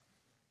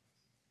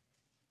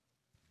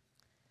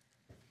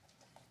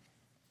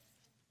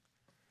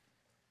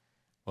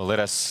Well, let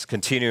us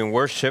continue in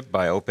worship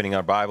by opening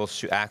our Bibles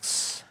to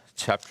Acts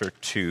chapter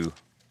 2.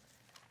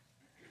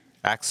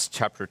 Acts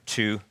chapter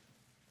 2.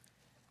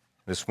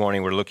 This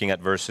morning we're looking at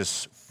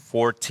verses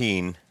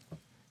 14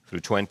 through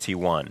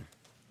 21.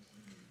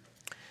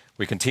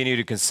 We continue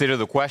to consider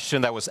the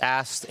question that was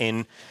asked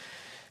in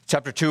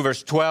chapter 2,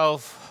 verse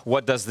 12.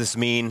 What does this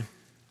mean?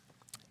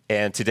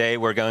 And today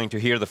we're going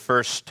to hear the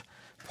first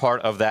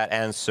part of that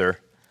answer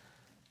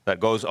that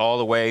goes all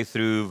the way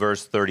through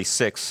verse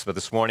 36, but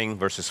this morning,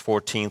 verses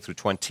 14 through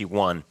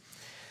 21.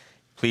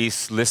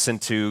 Please listen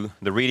to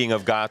the reading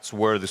of God's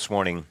word this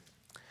morning.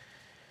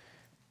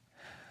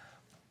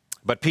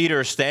 But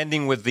Peter,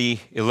 standing with the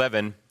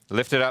 11,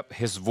 lifted up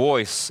his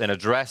voice and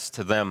addressed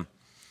to them,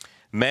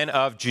 "Men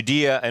of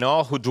Judea and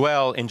all who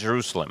dwell in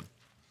Jerusalem,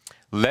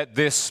 let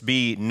this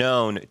be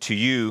known to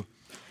you,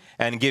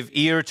 and give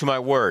ear to my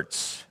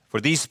words. For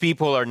these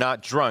people are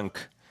not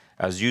drunk,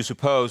 as you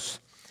suppose,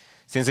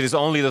 since it is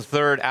only the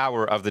third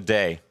hour of the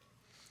day.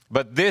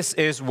 But this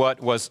is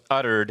what was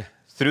uttered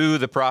through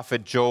the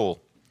prophet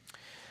Joel.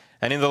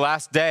 And in the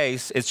last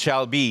days it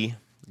shall be,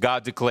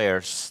 God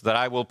declares, that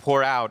I will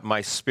pour out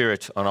my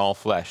spirit on all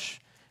flesh.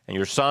 And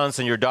your sons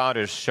and your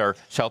daughters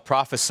shall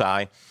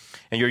prophesy,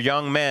 and your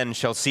young men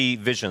shall see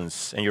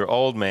visions, and your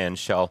old men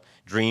shall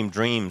dream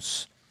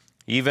dreams.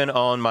 Even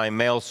on my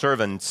male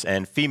servants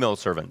and female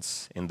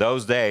servants, in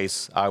those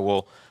days I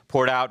will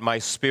pour out my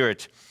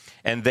spirit,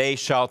 and they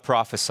shall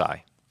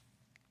prophesy.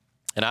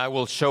 And I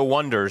will show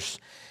wonders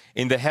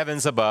in the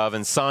heavens above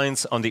and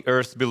signs on the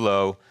earth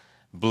below,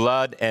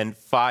 blood and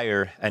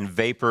fire and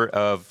vapor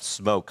of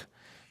smoke.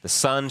 The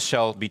sun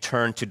shall be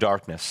turned to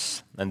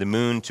darkness and the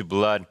moon to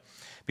blood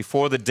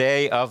before the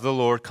day of the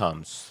Lord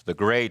comes, the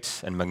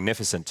great and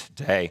magnificent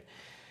day.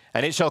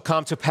 And it shall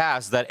come to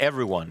pass that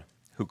everyone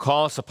who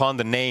calls upon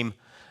the name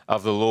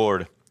of the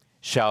Lord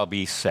shall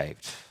be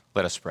saved."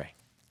 Let us pray.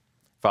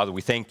 Father,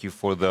 we thank you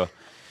for the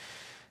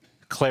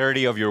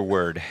clarity of your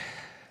word.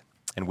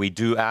 And we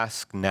do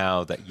ask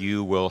now that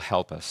you will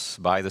help us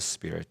by the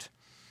Spirit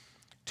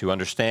to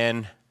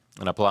understand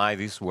and apply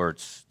these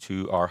words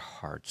to our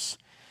hearts.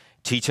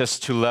 Teach us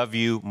to love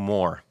you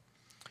more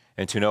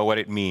and to know what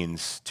it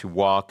means to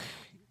walk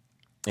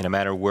in a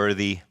manner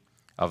worthy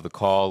of the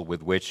call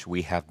with which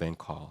we have been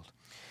called.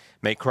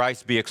 May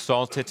Christ be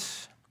exalted.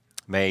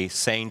 May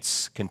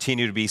saints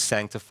continue to be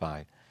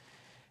sanctified.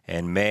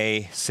 And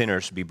may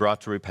sinners be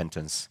brought to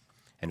repentance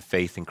and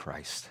faith in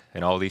Christ.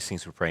 And all these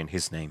things we pray in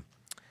his name.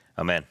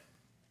 Amen.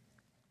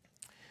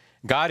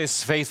 God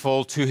is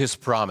faithful to his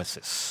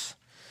promises.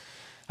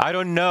 I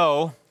don't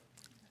know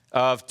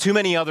of too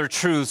many other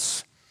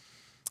truths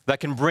that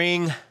can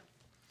bring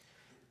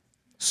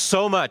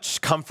so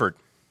much comfort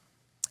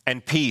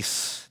and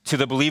peace to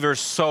the believer's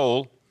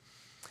soul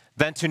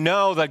than to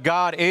know that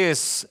God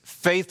is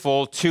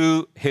faithful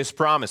to his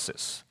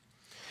promises.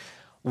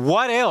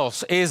 What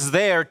else is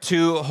there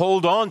to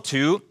hold on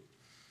to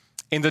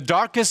in the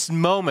darkest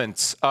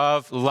moments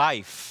of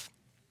life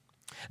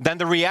than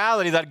the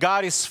reality that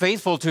God is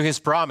faithful to his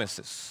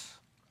promises?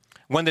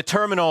 When the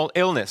terminal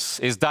illness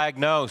is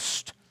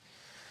diagnosed,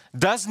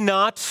 does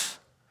not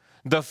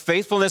the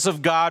faithfulness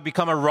of God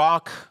become a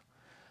rock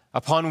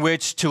upon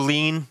which to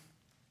lean?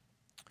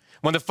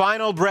 When the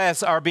final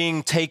breaths are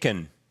being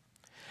taken,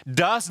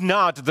 does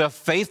not the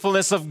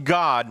faithfulness of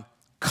God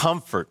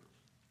comfort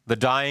the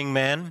dying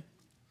man?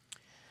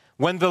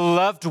 When the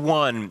loved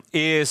one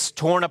is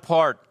torn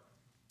apart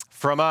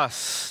from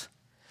us,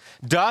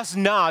 does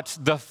not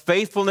the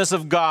faithfulness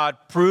of God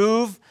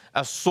prove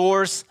a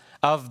source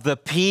of the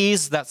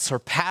peace that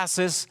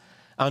surpasses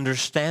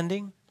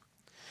understanding?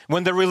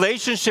 When the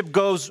relationship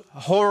goes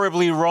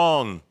horribly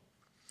wrong,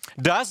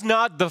 does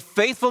not the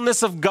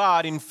faithfulness of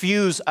God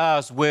infuse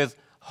us with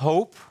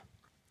hope?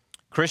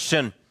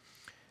 Christian,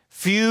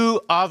 few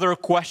other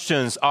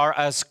questions are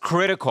as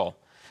critical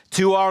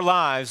to our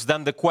lives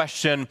than the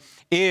question,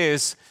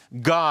 is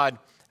God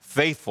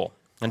faithful?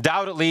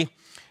 Undoubtedly,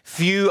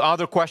 few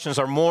other questions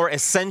are more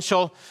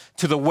essential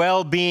to the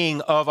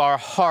well-being of our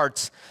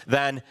hearts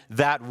than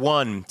that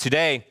one.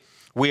 Today,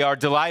 we are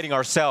delighting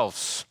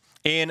ourselves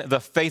in the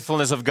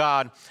faithfulness of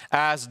God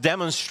as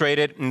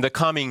demonstrated in the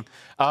coming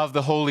of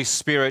the Holy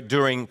Spirit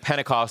during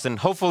Pentecost. And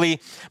hopefully,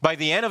 by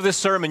the end of this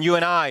sermon, you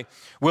and I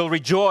will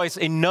rejoice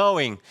in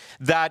knowing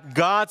that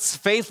God's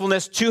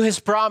faithfulness to his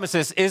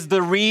promises is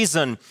the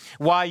reason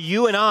why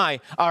you and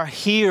I are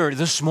here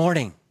this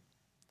morning.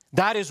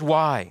 That is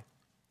why.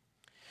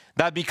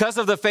 That because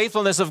of the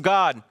faithfulness of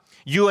God,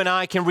 you and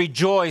I can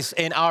rejoice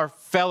in our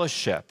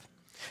fellowship,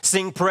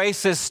 sing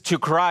praises to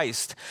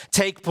Christ,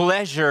 take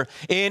pleasure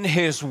in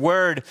his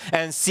word,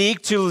 and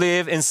seek to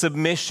live in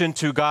submission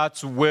to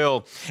God's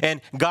will.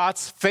 And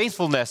God's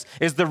faithfulness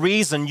is the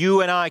reason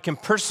you and I can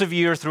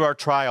persevere through our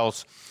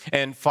trials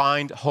and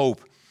find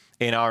hope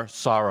in our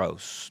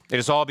sorrows. It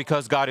is all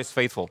because God is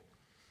faithful.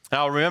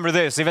 Now remember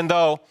this, even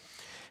though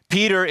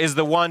Peter is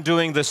the one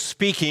doing the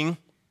speaking,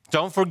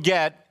 don't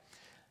forget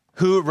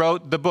who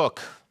wrote the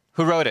book.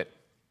 Who wrote it?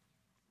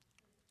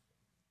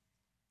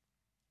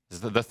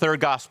 This is the third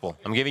gospel.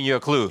 I'm giving you a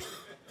clue.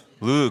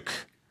 Luke.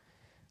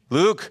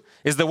 Luke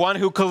is the one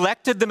who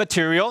collected the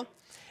material,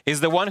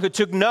 is the one who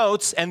took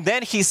notes, and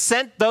then he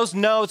sent those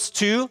notes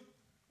to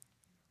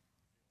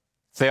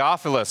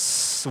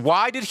Theophilus.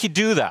 Why did he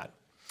do that?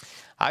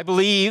 I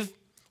believe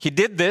he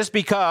did this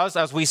because,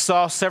 as we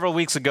saw several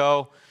weeks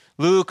ago,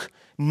 Luke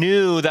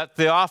knew that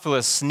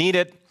Theophilus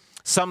needed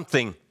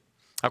something.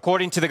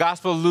 According to the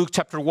Gospel of Luke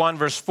chapter 1,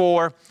 verse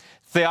 4,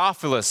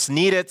 Theophilus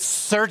needed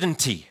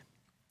certainty.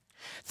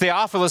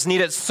 Theophilus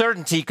needed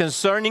certainty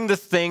concerning the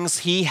things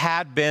he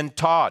had been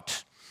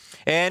taught.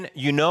 And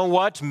you know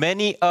what?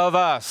 Many of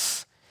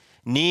us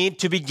need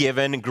to be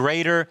given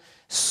greater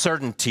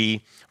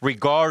certainty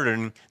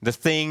regarding the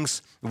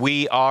things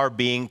we are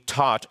being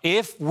taught.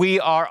 If we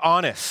are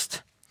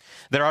honest,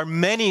 there are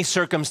many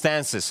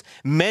circumstances,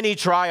 many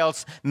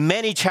trials,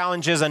 many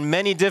challenges, and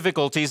many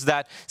difficulties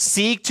that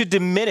seek to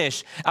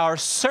diminish our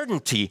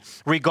certainty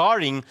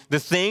regarding the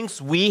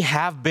things we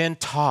have been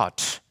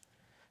taught.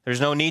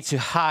 There's no need to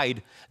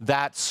hide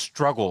that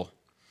struggle.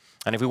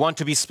 And if we want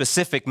to be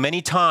specific,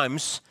 many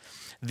times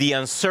the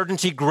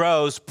uncertainty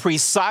grows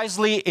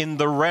precisely in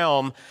the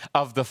realm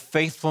of the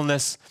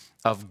faithfulness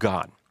of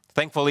God.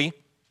 Thankfully,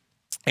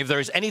 if there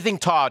is anything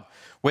taught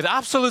with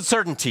absolute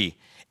certainty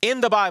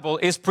in the Bible,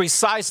 is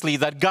precisely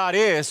that God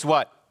is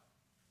what?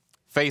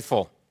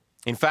 Faithful.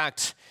 In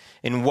fact,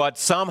 in what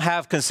some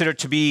have considered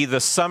to be the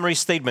summary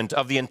statement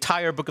of the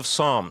entire book of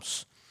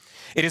Psalms,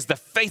 it is the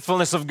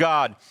faithfulness of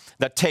God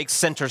that takes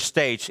center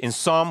stage. In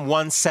Psalm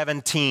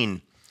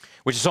 117,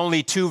 which is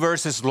only 2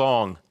 verses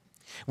long,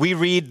 we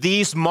read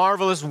these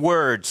marvelous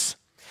words: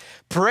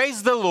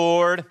 "Praise the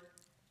Lord,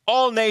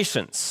 all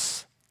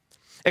nations.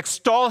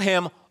 Extol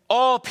him,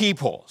 all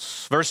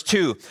peoples." Verse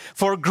 2,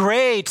 "For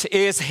great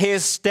is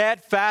his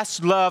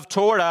steadfast love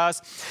toward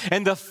us,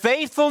 and the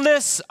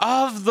faithfulness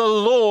of the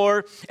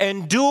Lord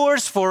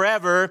endures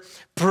forever.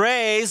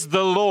 Praise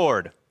the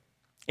Lord."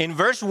 In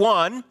verse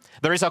 1,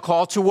 there is a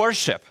call to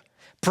worship.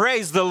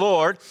 Praise the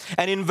Lord.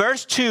 And in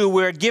verse 2,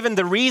 we're given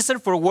the reason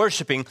for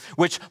worshiping,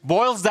 which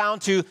boils down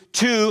to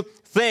 2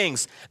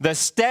 things: the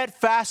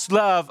steadfast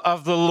love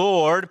of the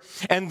Lord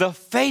and the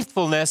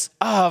faithfulness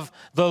of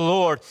the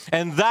Lord.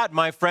 And that,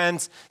 my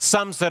friends,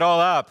 sums it all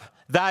up.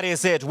 That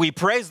is it. We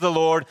praise the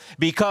Lord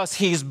because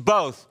he's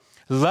both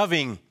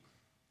loving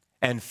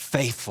and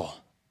faithful.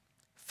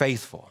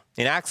 Faithful.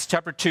 In Acts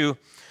chapter 2,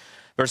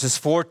 verses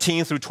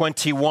 14 through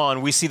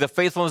 21, we see the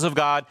faithfulness of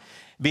God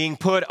being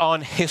put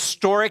on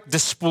historic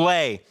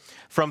display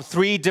from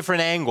 3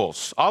 different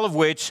angles, all of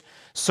which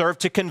serve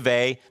to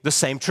convey the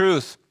same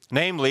truth,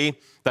 namely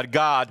that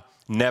God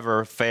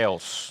never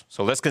fails.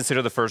 So let's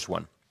consider the first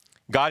one.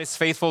 God is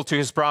faithful to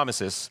his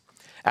promises,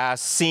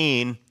 as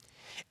seen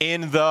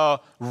in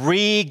the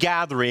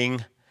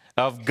regathering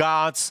of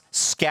God's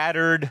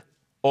scattered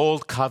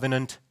Old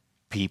Covenant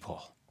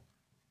people.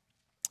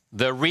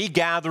 The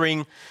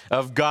regathering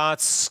of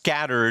God's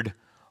scattered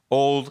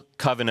Old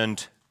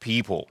Covenant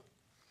people.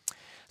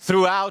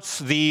 Throughout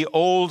the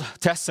Old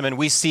Testament,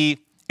 we see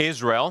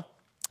Israel,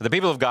 the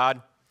people of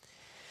God.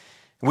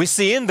 We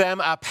see in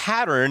them a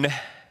pattern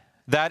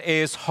that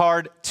is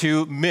hard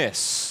to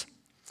miss.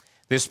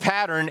 This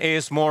pattern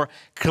is more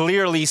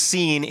clearly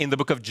seen in the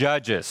book of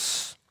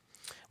Judges,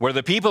 where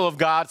the people of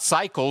God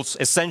cycles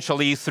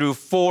essentially through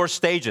 4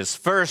 stages.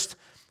 First,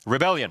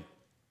 rebellion.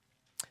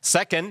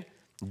 Second,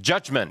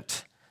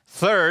 judgment.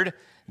 Third,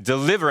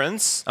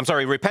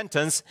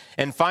 repentance.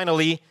 And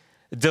finally,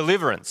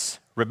 deliverance.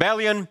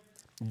 Rebellion,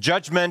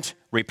 judgment,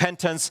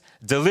 repentance,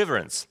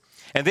 deliverance.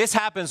 And this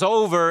happens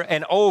over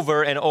and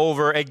over and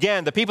over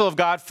again. The people of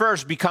God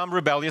first become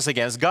rebellious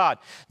against God.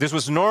 This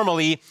was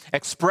normally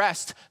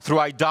expressed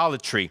through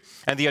idolatry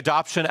and the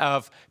adoption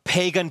of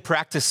pagan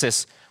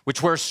practices,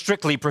 which were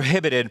strictly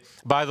prohibited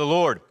by the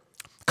Lord.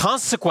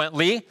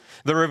 Consequently,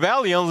 the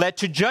rebellion led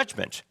to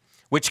judgment,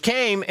 which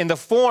came in the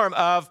form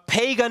of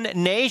pagan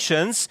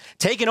nations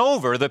taking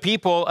over the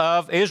people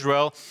of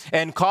Israel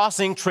and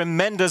causing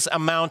tremendous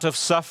amount of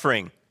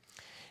suffering.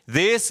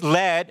 This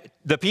led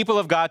the people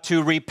of God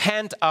to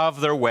repent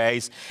of their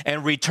ways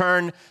and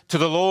return to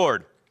the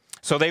Lord.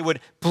 So they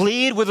would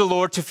plead with the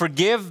Lord to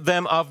forgive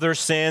them of their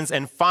sins.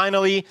 And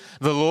finally,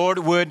 the Lord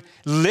would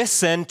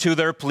listen to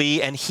their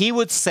plea, and he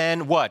would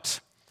send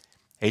what?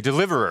 A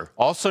deliverer,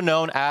 also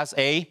known as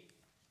a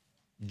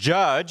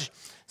judge,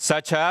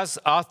 such as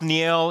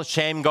Othniel,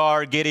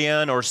 Shamgar,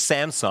 Gideon, or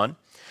Samson,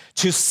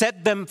 to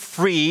set them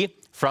free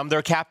from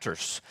their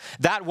captors.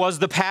 That was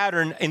the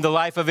pattern in the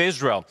life of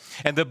Israel.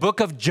 And the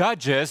book of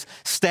Judges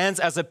stands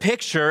as a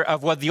picture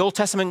of what the Old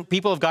Testament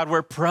people of God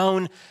were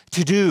prone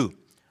to do: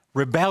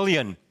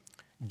 rebellion,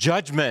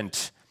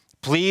 judgment,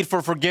 plead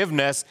for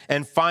forgiveness,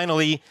 and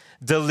finally,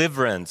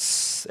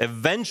 deliverance.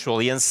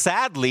 Eventually, and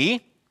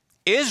sadly,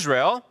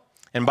 Israel,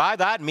 and by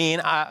that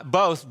mean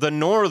both the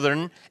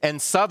northern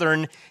and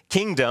southern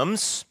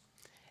kingdoms,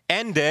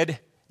 ended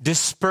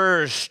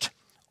dispersed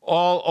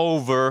all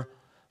over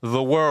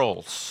the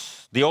world.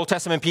 The Old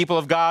Testament people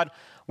of God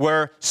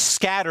were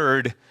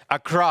scattered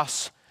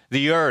across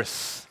the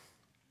earth.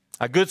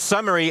 A good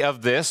summary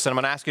of this, and I'm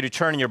going to ask you to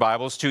turn in your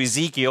Bibles to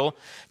Ezekiel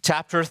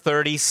chapter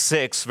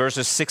 36,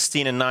 verses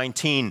 16 and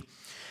 19.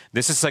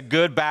 This is a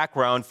good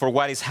background for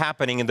what is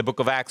happening in the book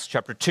of Acts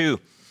chapter 2.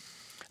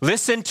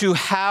 Listen to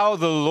how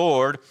the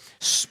Lord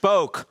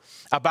spoke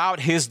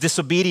about his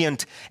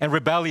disobedient and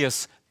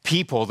rebellious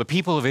people, the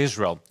people of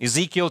Israel.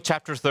 Ezekiel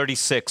chapter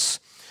 36,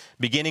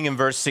 beginning in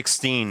verse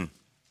 16.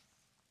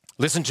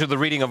 Listen to the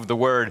reading of the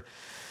word.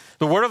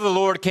 The word of the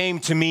Lord came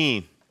to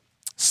me,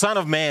 Son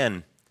of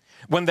man,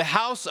 when the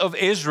house of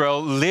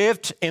Israel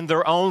lived in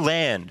their own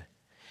land,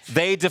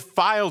 they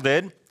defiled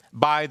it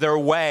by their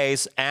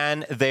ways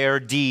and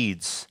their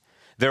deeds.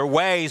 Their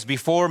ways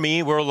before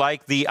me were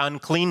like the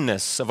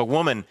uncleanness of a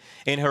woman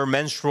in her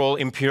menstrual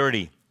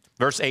impurity.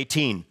 Verse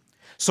 18.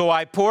 So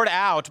I poured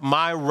out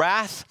my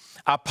wrath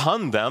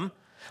upon them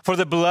for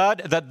the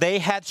blood that they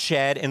had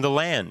shed in the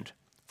land,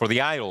 for the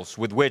idols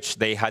with which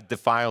they had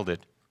defiled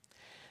it.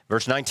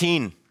 Verse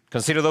 19.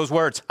 Consider those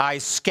words. I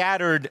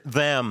scattered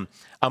them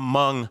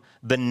among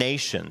the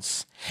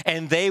nations,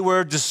 and they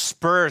were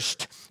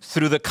dispersed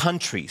through the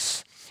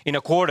countries. In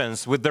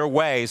accordance with their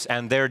ways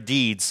and their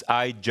deeds,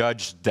 I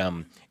judged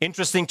them.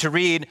 Interesting to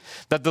read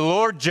that the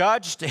Lord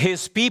judged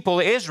his people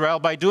Israel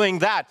by doing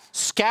that,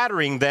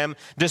 scattering them,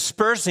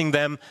 dispersing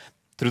them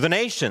through the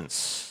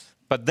nations.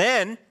 But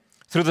then,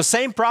 through the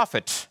same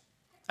prophet,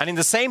 and in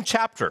the same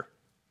chapter,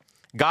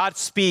 God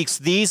speaks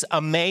these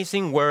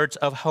amazing words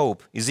of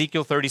hope.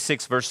 Ezekiel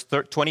 36, verse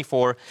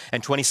 24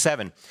 and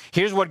 27.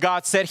 Here's what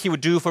God said he would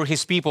do for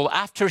his people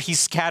after he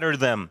scattered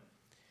them.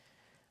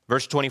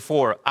 Verse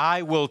 24,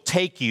 I will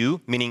take you,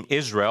 meaning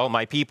Israel,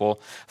 my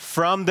people,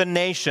 from the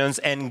nations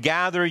and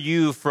gather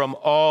you from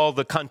all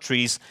the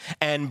countries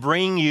and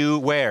bring you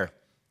where?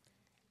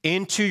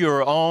 Into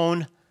your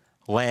own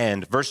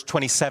land. Verse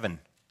 27,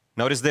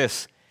 notice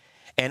this.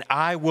 And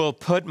I will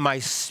put my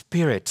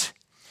spirit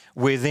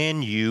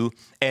within you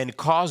and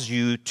cause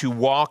you to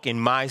walk in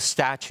my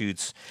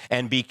statutes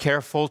and be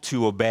careful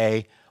to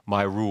obey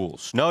my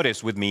rules.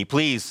 Notice with me,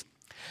 please,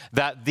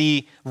 that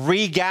the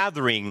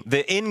regathering,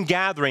 the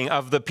ingathering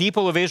of the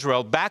people of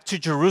Israel back to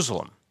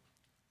Jerusalem,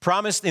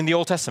 promised in the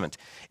Old Testament,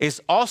 is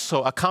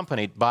also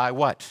accompanied by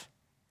what?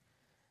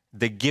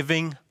 The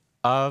giving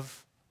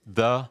of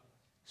the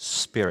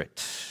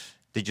Spirit.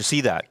 Did you see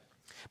that?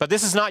 But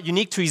this is not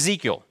unique to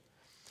Ezekiel.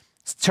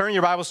 Turn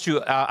your Bibles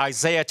to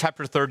Isaiah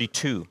chapter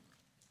 32.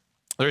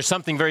 There's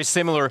something very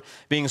similar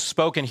being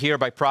spoken here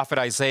by prophet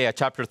Isaiah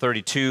chapter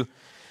 32,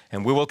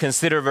 and we will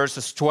consider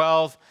verses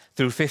 12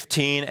 through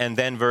 15 and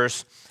then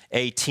verse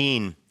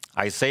 18.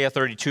 Isaiah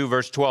 32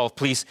 verse 12.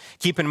 Please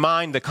keep in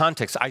mind the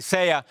context.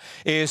 Isaiah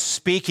is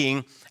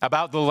speaking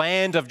about the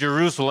land of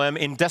Jerusalem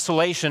in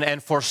desolation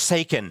and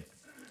forsaken.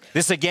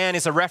 This again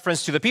is a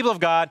reference to the people of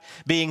God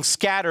being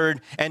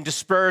scattered and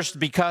dispersed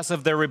because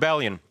of their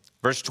rebellion.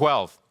 Verse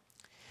 12.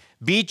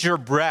 Beat your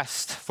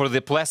breast for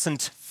the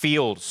pleasant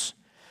fields,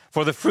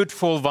 for the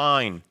fruitful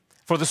vine,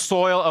 for the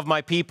soil of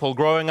my people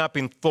growing up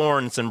in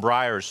thorns and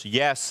briars.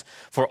 Yes,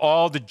 for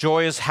all the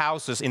joyous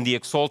houses in the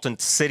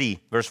exultant city.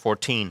 Verse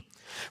 14.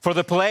 For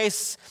the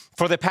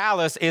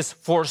palace is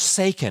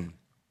forsaken,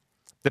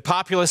 the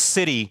populous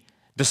city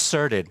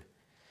deserted.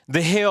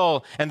 The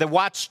hill and the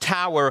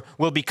watchtower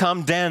will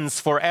become dens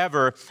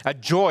forever, a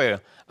joy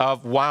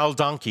of wild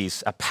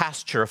donkeys, a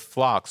pasture of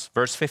flocks.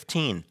 Verse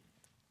 15.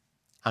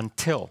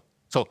 Until.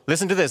 So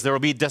listen to this. There will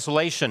be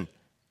desolation.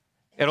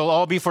 It'll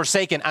all be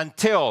forsaken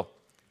until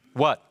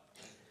what?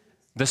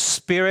 The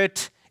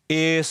Spirit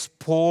is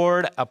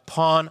poured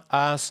upon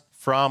us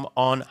from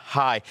on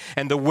high.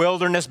 And the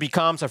wilderness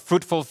becomes a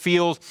fruitful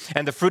field,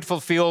 and the fruitful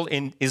field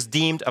is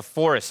deemed a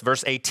forest.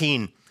 Verse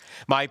 18.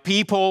 My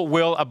people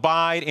will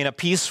abide in a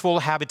peaceful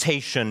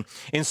habitation,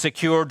 in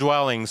secure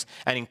dwellings,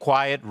 and in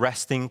quiet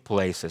resting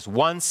places.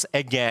 Once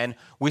again,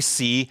 we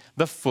see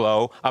the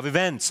flow of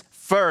events.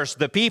 First,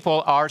 the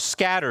people are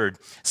scattered.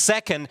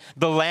 Second,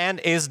 the land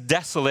is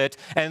desolate.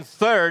 And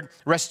third,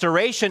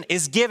 restoration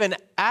is given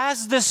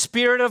as the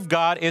Spirit of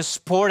God is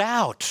poured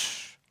out.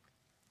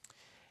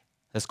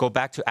 Let's go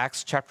back to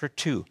Acts chapter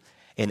 2.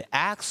 In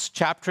Acts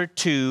chapter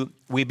 2,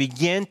 we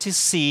begin to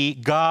see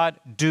God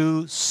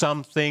do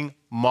something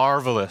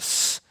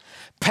marvelous.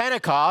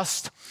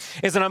 Pentecost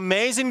is an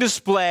amazing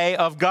display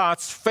of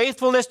God's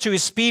faithfulness to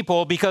his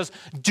people because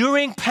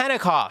during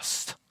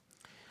Pentecost,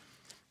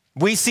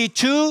 we see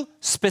two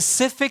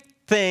specific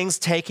things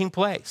taking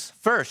place.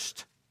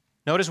 First,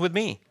 notice with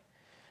me,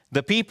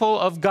 the people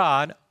of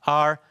God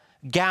are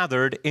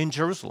gathered in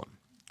Jerusalem.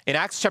 In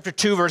Acts chapter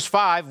 2, verse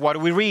 5, what do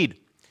we read?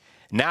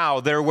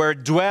 Now there were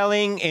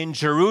dwelling in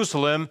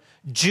Jerusalem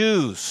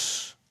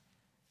Jews.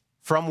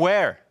 From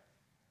where?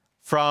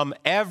 From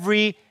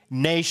every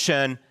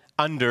nation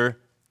under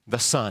the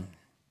sun.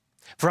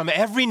 From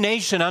every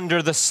nation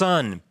under the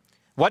sun.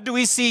 What do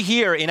we see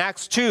here in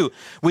Acts 2?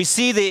 We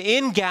see the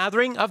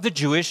ingathering of the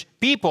Jewish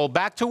people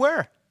back to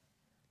where?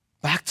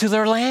 Back to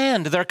their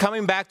land. They're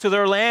coming back to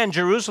their land,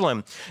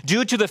 Jerusalem.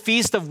 Due to the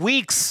Feast of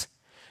Weeks,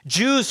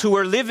 Jews who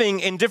were living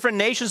in different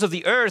nations of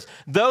the earth,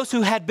 those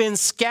who had been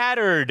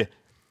scattered,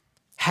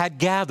 had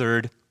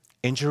gathered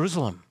in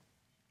Jerusalem.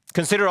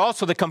 Consider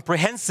also the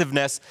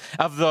comprehensiveness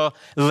of the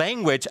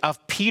language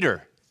of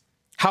Peter,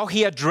 how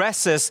he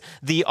addresses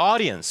the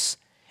audience.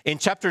 In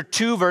chapter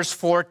 2, verse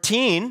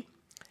 14,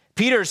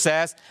 Peter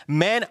says,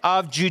 "Men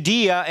of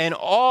Judea and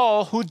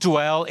all who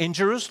dwell in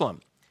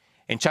Jerusalem."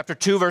 In chapter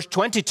 2, verse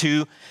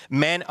 22,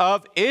 "Men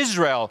of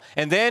Israel."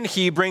 And then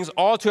he brings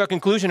all to a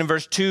conclusion in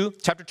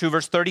chapter 2,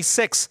 verse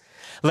 36.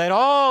 "Let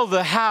all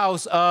the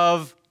house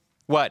of,"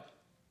 what?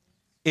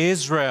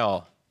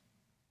 "Israel."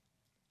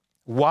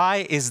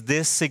 Why is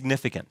this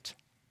significant?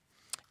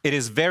 It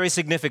is very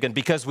significant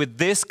because with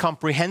this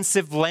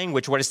comprehensive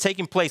language, what is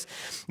taking place,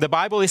 the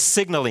Bible is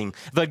signaling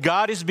that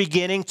God is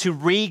beginning to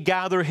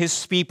regather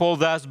his people,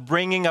 thus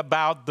bringing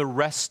about the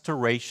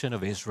restoration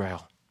of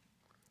Israel.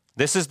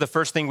 This is the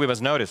first thing we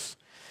must notice.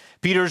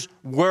 Peter's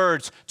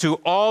words to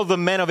all the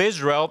men of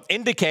Israel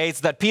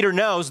indicates that Peter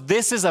knows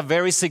this is a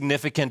very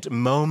significant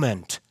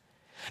moment.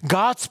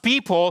 God's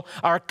people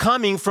are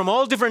coming from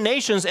all different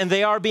nations and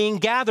they are being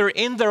gathered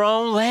in their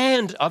own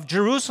land of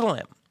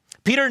Jerusalem.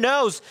 Peter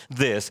knows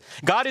this.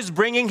 God is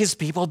bringing his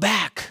people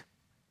back.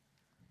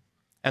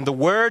 And the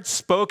words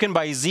spoken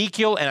by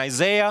Ezekiel and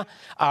Isaiah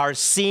are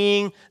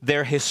seeing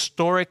their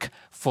historic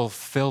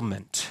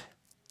fulfillment.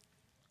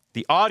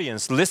 The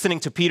audience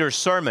listening to Peter's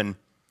sermon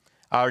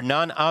are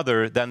none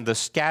other than the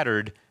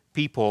scattered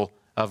people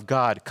of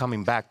God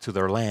coming back to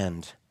their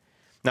land.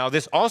 Now,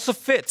 this also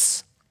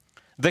fits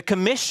the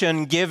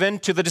commission given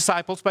to the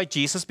disciples by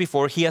Jesus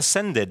before he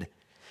ascended.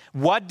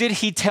 What did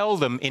he tell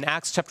them in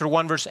Acts chapter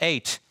 1, verse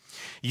 8?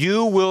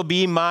 "You will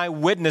be my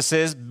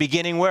witnesses,"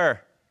 beginning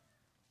where?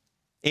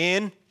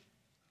 In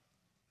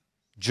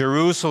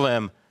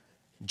Jerusalem,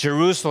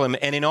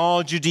 and in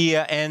all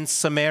Judea and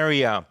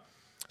Samaria.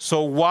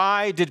 So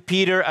why did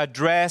Peter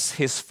address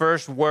his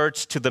first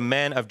words to the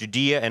men of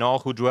Judea and all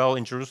who dwell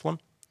in Jerusalem?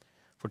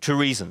 For two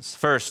reasons.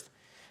 First,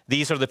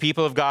 these are the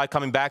people of God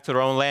coming back to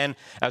their own land,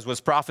 as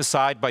was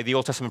prophesied by the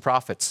Old Testament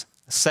prophets.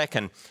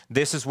 Second,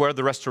 this is where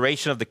the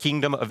restoration of the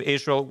kingdom of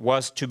Israel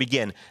was to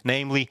begin,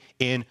 namely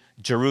in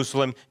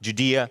Jerusalem,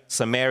 Judea,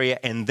 Samaria,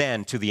 and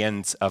then to the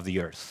ends of the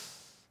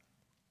earth.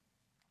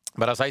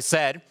 But as I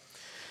said,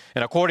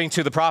 and according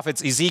to the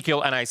prophets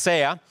Ezekiel and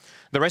Isaiah,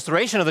 the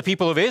restoration of the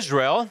people of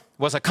Israel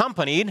was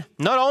accompanied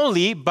not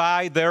only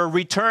by their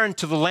return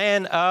to the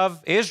land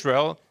of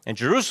Israel and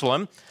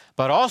Jerusalem,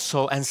 but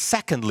also, and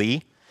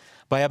secondly,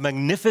 by a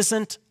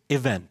magnificent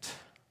event.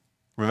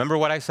 Remember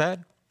what I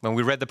said when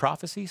we read the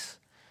prophecies?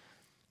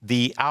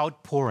 The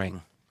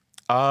outpouring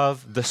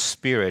of the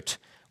Spirit,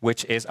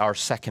 which is our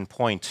second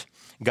point.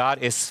 God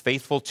is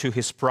faithful to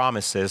his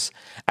promises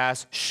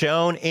as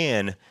shown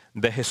in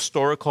the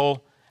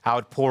historical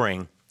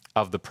outpouring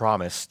of the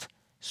promised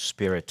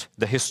Spirit.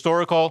 The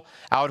historical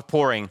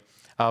outpouring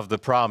of the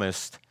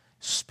promised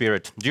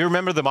Spirit. Do you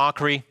remember the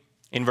mockery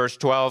in verse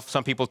 12?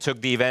 Some people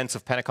took the events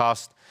of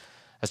Pentecost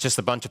as just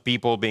a bunch of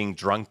people being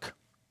drunk.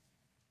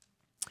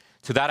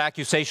 To that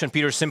accusation,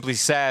 Peter simply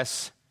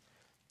says,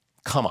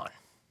 come on.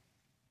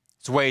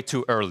 It's way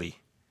too early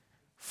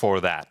for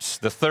that.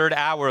 The third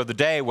hour of the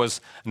day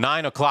was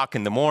 9 o'clock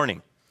in the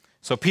morning.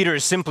 So Peter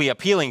is simply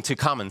appealing to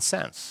common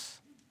sense.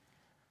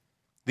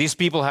 These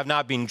people have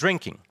not been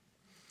drinking.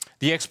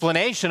 The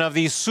explanation of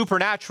these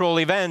supernatural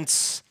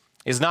events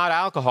is not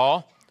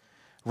alcohol.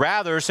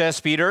 Rather,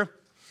 says Peter,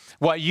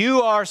 what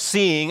you are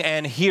seeing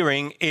and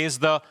hearing is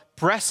the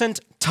present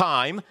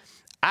time,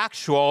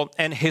 actual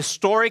and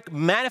historic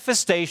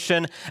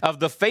manifestation of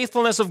the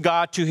faithfulness of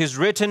God to his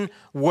written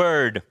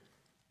word.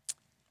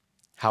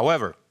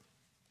 However,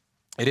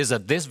 it is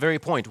at this very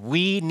point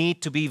we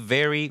need to be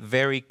very,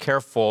 very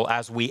careful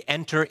as we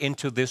enter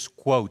into this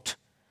quote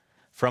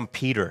from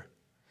Peter.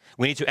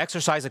 We need to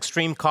exercise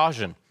extreme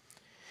caution.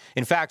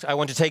 In fact, I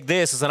want to take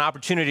this as an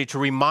opportunity to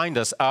remind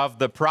us of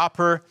the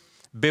proper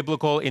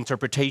biblical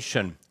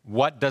interpretation.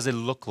 What does it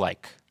look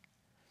like?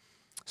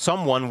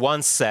 Someone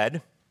once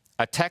said,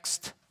 a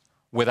text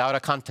without a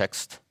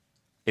context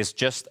is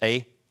just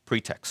a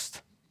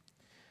pretext.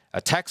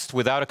 A text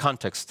without a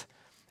context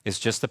is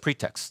just a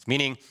pretext.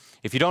 Meaning,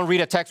 if you don't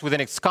read a text within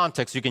its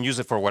context, you can use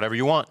it for whatever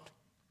you want.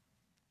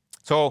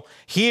 So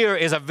here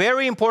is a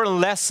very important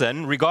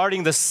lesson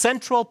regarding the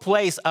central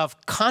place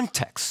of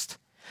context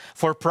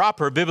for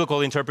proper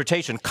biblical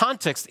interpretation.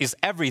 Context is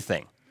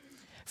everything.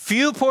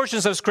 Few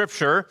portions of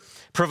Scripture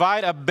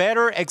provide a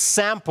better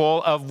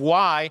example of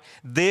why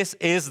this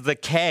is the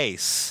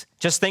case.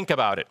 Just think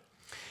about it.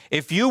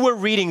 If you were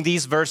reading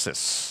these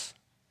verses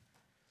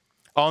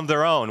on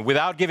their own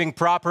without giving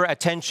proper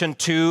attention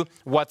to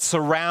what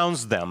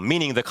surrounds them,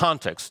 meaning the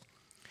context,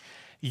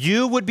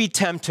 you would be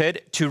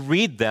tempted to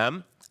read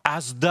them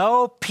as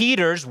though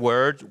Peter's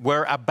words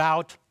were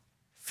about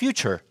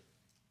future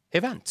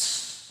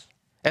events,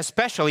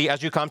 especially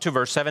as you come to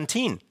verse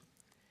 17.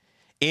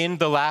 In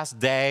the last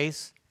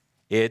days,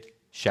 it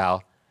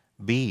shall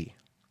be.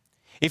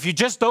 If you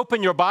just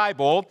open your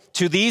Bible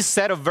to these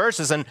set of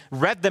verses and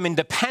read them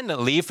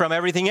independently from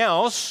everything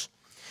else,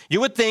 you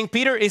would think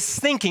Peter is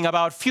thinking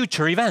about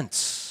future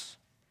events.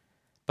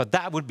 But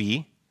that would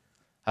be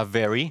a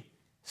very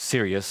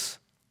serious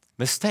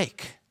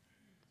mistake.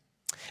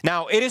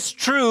 Now, it is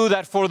true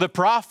that for the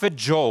prophet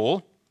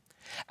Joel,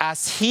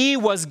 as he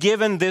was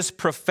given this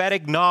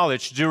prophetic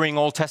knowledge during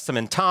Old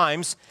Testament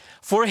times,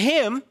 for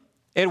him,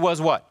 it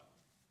was what?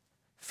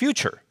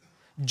 Future.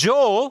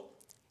 Joel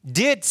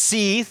did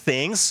see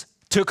things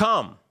to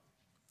come.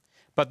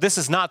 But this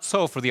is not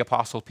so for the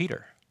Apostle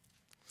Peter.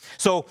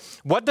 So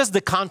what does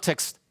the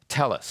context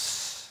tell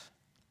us?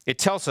 It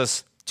tells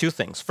us two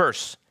things.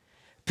 First,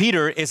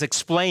 Peter is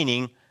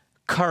explaining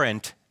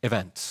current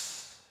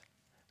events.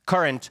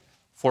 Current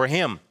for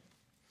him.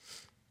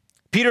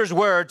 Peter's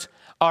words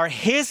are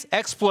his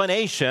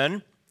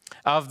explanation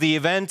of the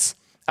events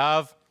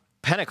of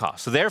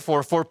Pentecost. So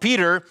therefore, for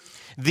Peter,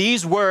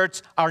 these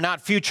words are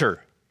not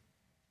future.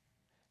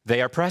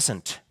 They are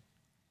present.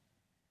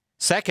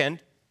 Second,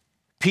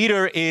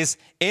 Peter is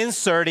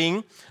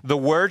inserting the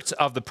words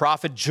of the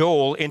prophet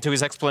Joel into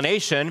his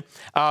explanation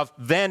of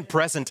then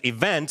present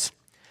events,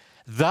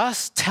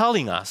 thus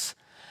telling us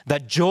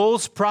that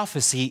Joel's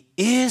prophecy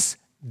is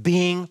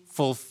being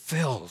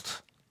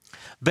fulfilled.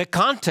 The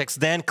context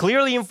then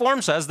clearly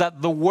informs us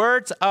that the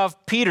words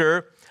of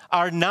Peter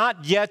are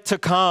not yet to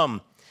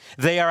come.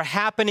 They are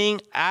happening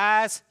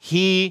as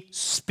he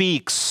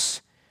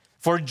speaks.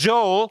 For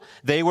Joel,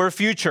 they were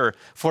future.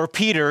 For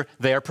Peter,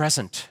 they are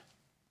present.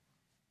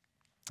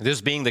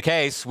 This being the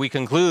case, we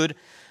conclude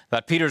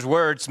that Peter's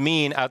words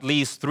mean at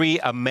least three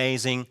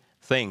amazing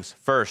things.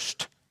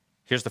 First,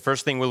 here's the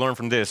first thing we learn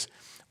from this.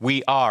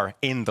 We are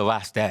in the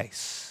last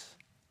days.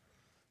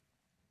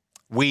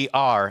 We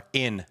are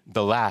in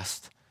the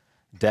last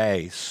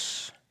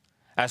days.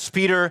 As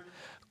Peter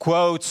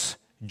quotes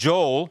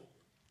Joel,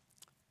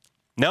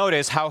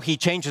 notice how he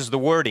changes the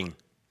wording.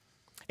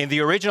 In the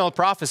original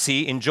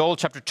prophecy in Joel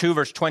chapter 2,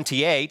 verse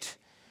 28,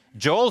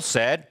 Joel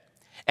said,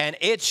 "And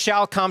it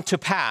shall come to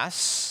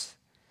pass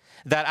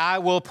that I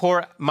will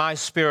pour my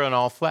spirit on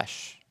all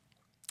flesh."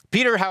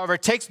 Peter, however,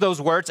 takes those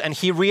words and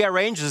he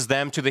rearranges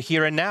them to the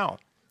here and now.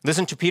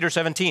 Listen to Peter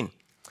 17.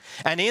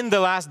 "And in the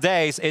last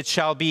days it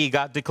shall be,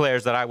 God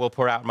declares, that I will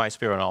pour out my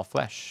spirit on all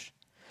flesh."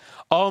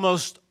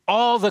 Almost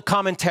all the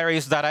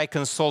commentaries that I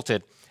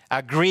consulted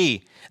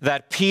agree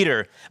that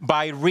Peter,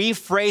 by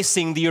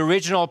rephrasing the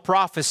original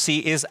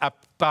prophecy, is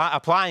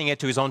applying it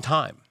to his own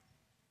time.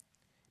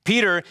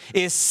 Peter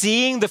is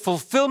seeing the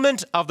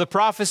fulfillment of the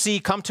prophecy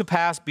come to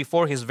pass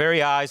before his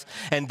very eyes,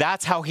 and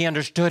that's how he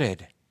understood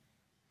it.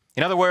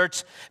 In other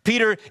words,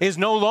 Peter is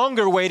no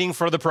longer waiting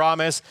for the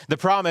promise. The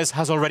promise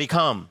has already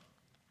come.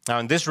 Now,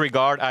 in this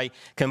regard, I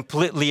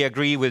completely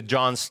agree with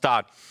John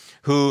Stott,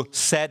 who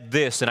said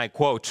this, and I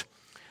quote,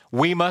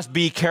 "We must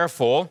be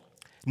careful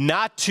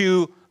not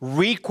to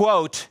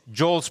requote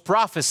Joel's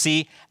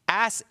prophecy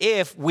as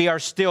if we are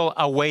still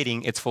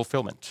awaiting its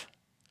fulfillment.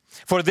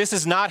 For this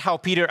is not how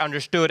Peter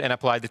understood and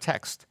applied the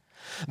text.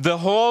 The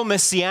whole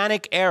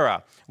messianic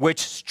era, which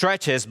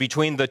stretches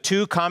between the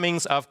two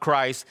comings of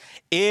Christ,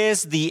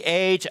 is the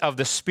age of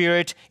the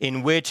Spirit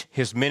in which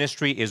his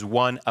ministry is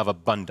one of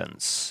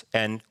abundance."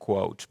 End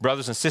quote.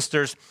 Brothers and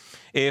sisters,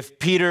 if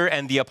Peter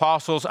and the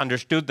apostles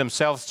understood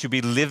themselves to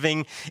be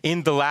living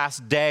in the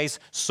last days,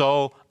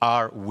 so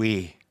are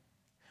we.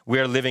 We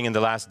are living in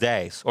the last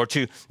days. Or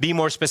to be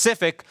more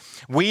specific,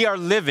 we are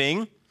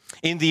living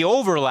in the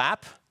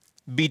overlap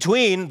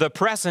between the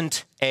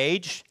present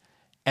age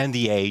and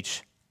the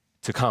age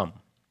to come.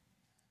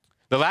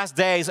 The last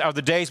days are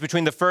the days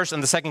between the first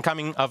and the second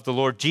coming of the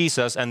Lord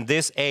Jesus, and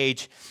this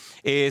age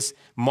is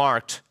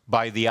marked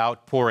by the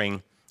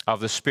outpouring of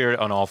the Spirit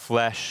on all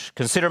flesh.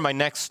 Consider my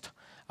next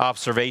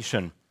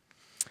observation,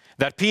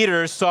 that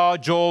Peter saw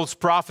Joel's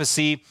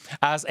prophecy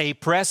as a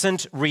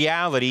present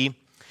reality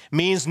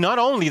means not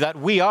only that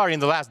we are in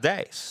the last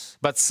days,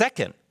 but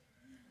second,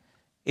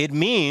 it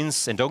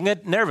means, and don't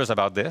get nervous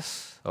about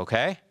this,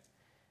 okay?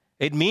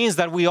 It means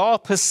that we all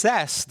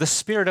possess the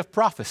spirit of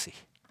prophecy.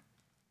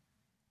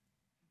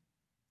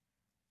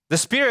 The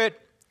Spirit,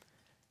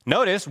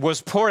 notice,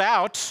 was poured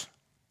out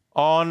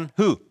on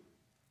who?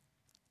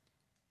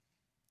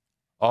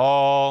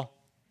 All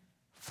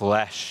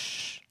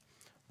flesh.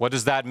 What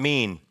does that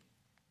mean?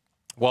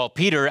 Well,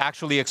 Peter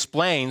actually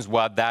explains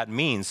what that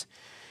means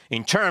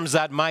in terms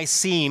that might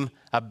seem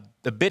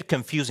a bit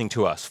confusing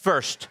to us.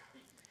 First,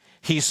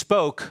 he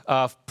spoke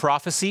of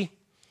prophecy,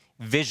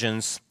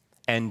 visions,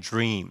 and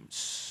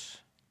dreams.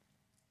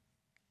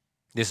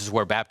 This is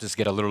where Baptists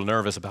get a little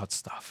nervous about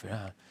stuff.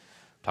 Yeah.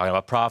 Talking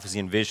about prophecy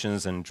and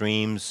visions and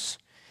dreams.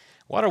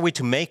 What are we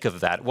to make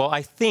of that? Well,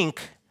 I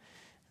think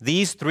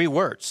these three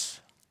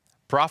words,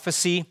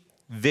 prophecy,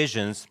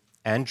 visions,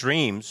 and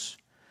dreams,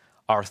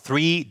 are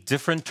three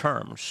different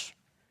terms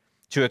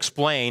to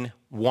explain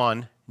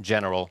one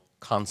general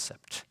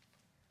concept.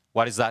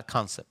 What is that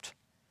concept?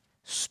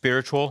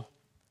 Spiritual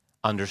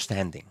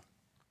understanding.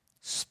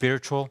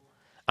 Spiritual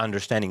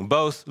understanding.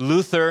 Both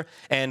Luther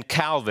and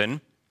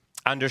Calvin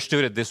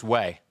understood it this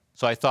way.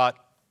 So I thought,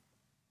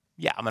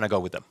 yeah, I'm going to go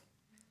with them.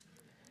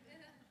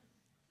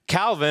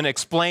 Calvin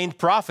explained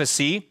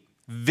prophecy,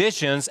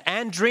 visions,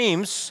 and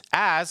dreams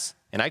as,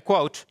 and I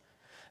quote,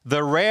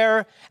 the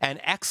rare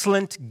and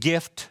excellent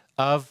gift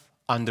of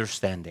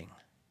understanding.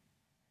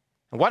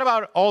 And what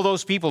about all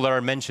those people that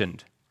are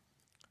mentioned?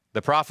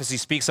 The prophecy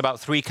speaks about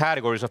three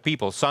categories of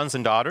people: sons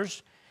and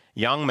daughters,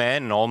 young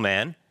men and old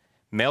men,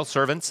 male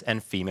servants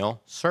and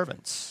female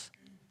servants.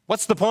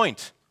 What's the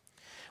point?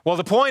 Well,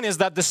 the point is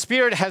that the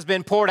Spirit has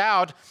been poured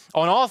out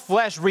on all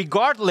flesh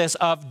regardless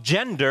of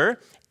gender,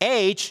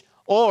 age,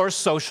 or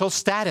social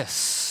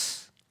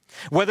status.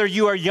 Whether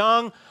you are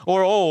young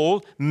or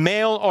old,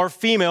 male or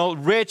female,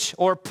 rich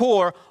or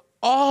poor,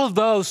 all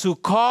those who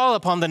call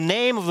upon the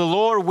name of the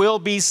Lord will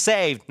be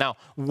saved. Now,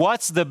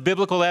 what's the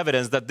biblical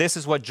evidence that this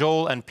is what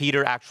Joel and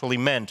Peter actually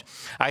meant?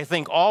 I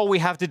think all we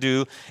have to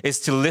do is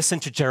to listen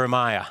to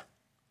Jeremiah.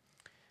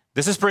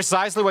 This is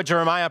precisely what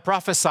Jeremiah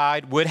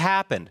prophesied would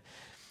happen.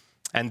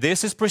 And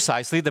this is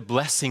precisely the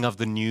blessing of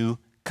the new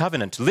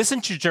covenant. Listen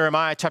to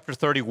Jeremiah chapter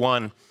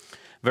 31,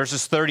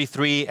 verses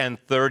 33 and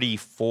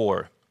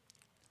 34.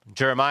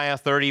 Jeremiah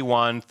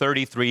 31,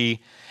 33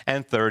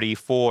 and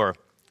 34.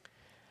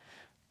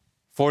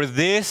 For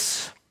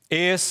this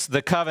is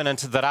the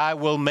covenant that I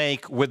will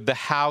make with the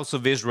house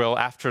of Israel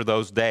after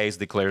those days,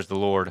 declares the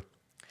Lord.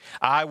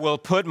 I will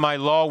put my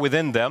law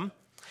within them,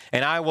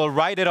 and I will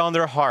write it on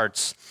their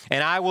hearts,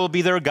 and I will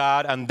be their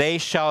God, and they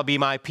shall be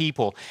my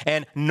people.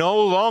 And no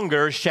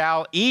longer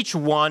shall each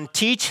one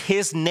teach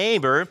his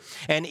neighbor,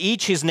 and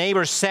each his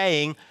neighbor,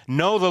 saying,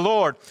 know the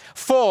Lord.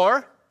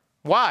 For,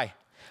 why?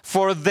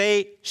 For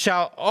they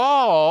shall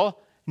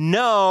all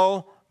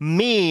know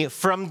me,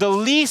 from the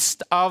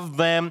least of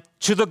them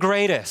to the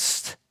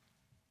greatest,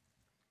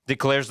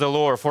 declares the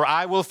Lord. For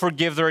I will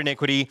forgive their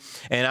iniquity,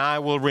 and I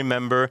will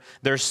remember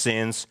their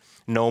sins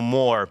no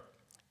more.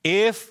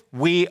 If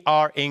we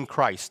are in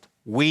Christ,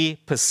 we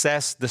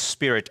possess the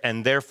Spirit,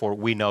 and therefore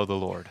we know the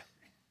Lord.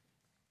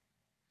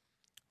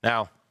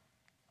 Now,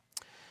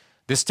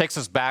 this takes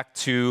us back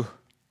to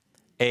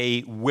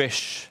a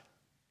wish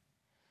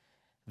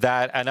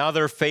that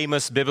another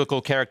famous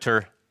biblical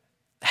character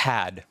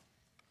had.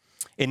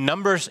 In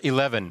Numbers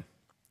 11,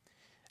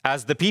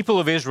 as the people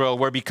of Israel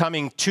were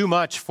becoming too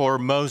much for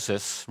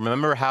Moses,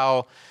 remember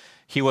how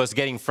he was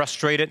getting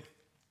frustrated?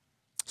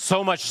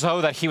 So much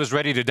so that he was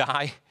ready to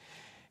die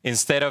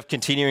instead of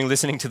continuing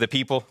listening to the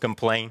people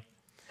complain.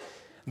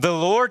 The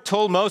Lord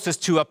told Moses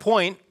to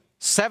appoint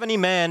 70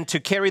 men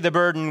to carry the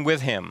burden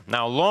with him.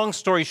 Now, long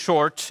story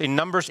short, in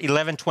Numbers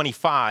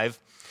 11:25,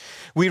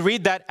 we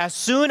read that as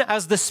soon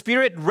as the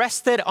Spirit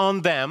rested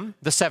on them,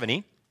 the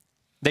 70,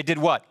 they did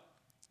what?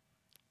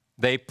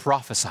 They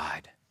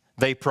prophesied.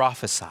 They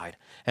prophesied.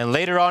 And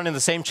later on in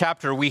the same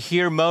chapter, we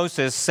hear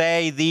Moses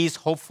say these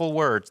hopeful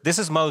words. This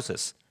is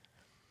Moses.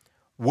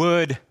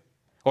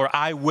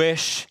 I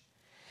wish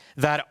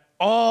that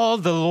all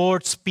the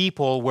Lord's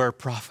people were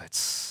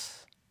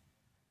prophets.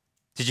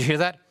 Did you hear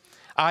that?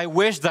 I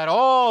wish that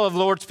all of the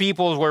Lord's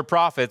people were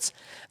prophets,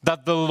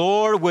 that the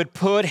Lord would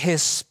put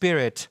his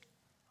Spirit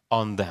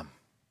on them.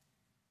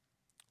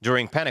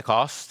 During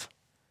Pentecost,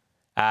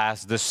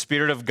 as the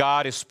Spirit of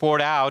God is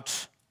poured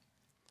out,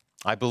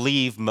 I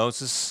believe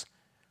Moses'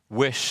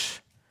 wish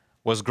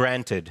was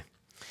granted.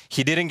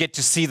 He didn't get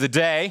to see the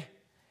day,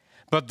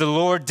 but the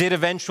Lord did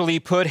eventually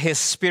put his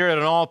Spirit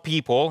on all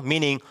people,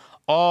 meaning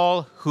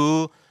all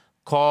who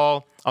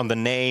call on the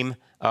name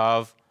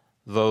of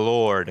the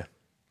Lord.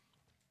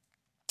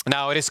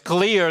 Now, it is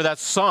clear that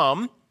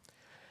some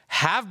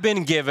have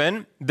been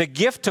given the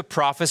gift of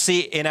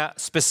prophecy in a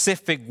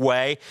specific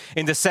way,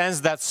 in the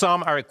sense that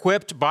some are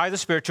equipped by the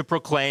Spirit to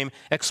proclaim,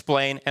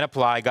 explain, and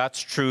apply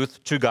God's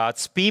truth to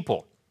God's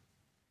people.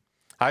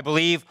 I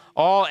believe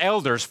all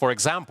elders, for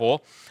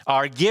example,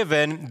 are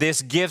given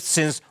this gift,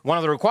 since one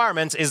of the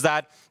requirements is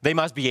that they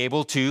must be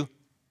able to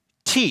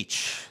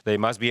teach. They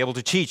must be able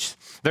to teach.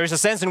 There is a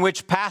sense in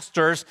which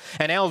pastors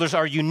and elders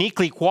are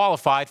uniquely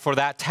qualified for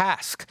that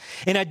task.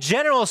 In a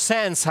general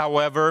sense,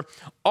 however,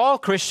 all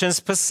Christians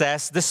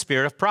possess the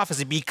spirit of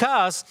prophecy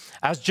because,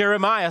 as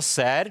Jeremiah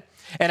said,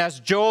 and as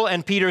Joel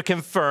and Peter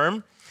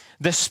confirm,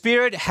 the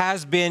Spirit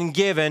has been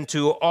given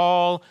to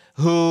all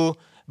who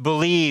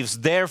believes.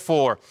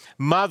 Therefore,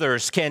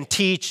 mothers can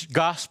teach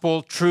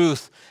gospel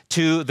truth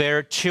to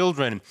their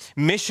children.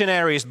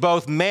 Missionaries,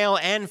 both male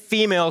and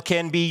female,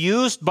 can be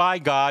used by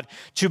God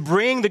to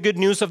bring the good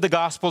news of the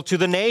gospel to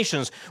the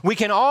nations. We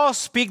can all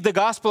speak the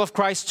gospel of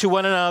Christ to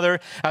one another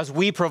as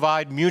we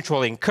provide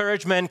mutual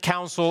encouragement,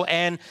 counsel,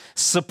 and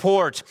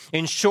support.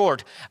 In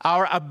short,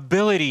 our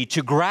ability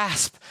to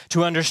grasp,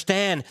 to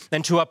understand,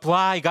 and to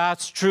apply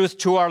God's truth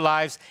to our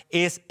lives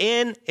is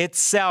in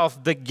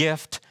itself the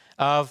gift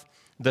of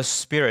the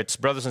Spirit.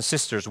 Brothers and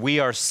sisters, we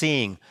are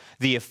seeing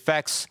the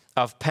effects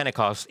of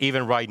Pentecost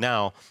even right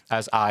now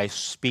as I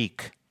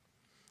speak.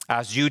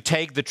 As you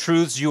take the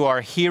truths you are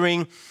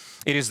hearing,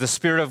 it is the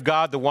Spirit of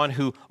God, the one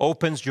who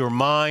opens your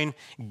mind,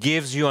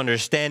 gives you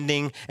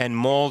understanding, and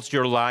molds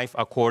your life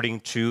according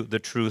to the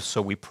truth.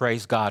 So we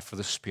praise God for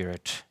the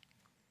Spirit.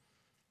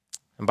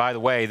 And by the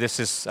way,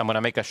 I'm going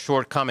to make a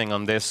shortcoming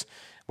on this.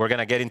 We're going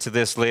to get into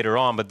this later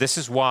on, but this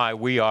is why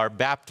we are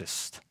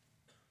Baptist.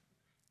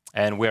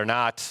 And we're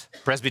not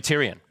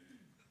Presbyterian.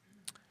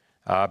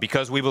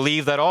 Because we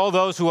believe that all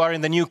those who are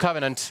in the new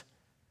covenant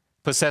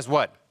possess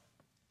what?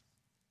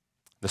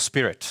 the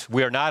Spirit.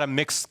 We are not a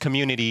mixed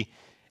community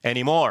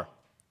anymore.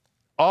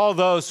 All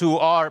those who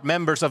are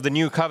members of the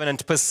new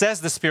covenant possess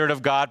the Spirit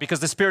of God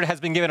because the Spirit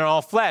has been given in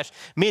all flesh,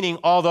 meaning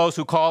all those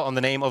who call on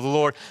the name of the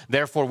Lord.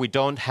 Therefore, we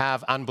don't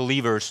have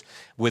unbelievers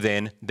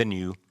within the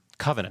new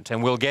covenant.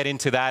 And we'll get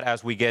into that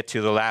as we get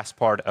to the last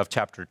part of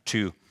chapter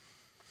 2.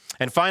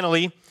 And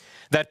finally,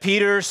 that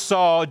Peter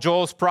saw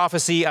Joel's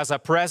prophecy as a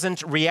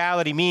present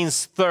reality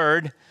means,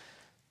 third,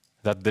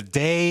 that the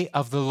day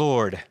of the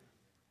Lord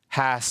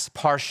has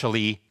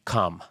partially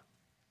come.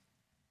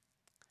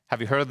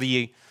 Have you heard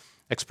the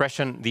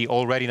expression, the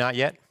already not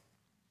yet?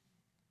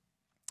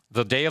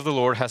 The day of the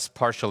Lord has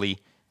partially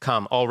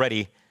come,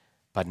 already,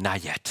 but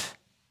not yet.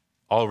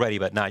 Already,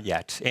 but not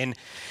yet. In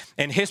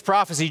his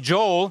prophecy,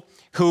 Joel,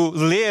 who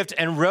lived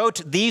and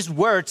wrote these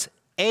words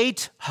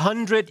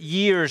 800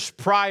 years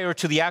prior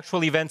to the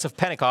actual events of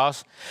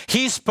Pentecost,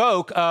 he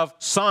spoke of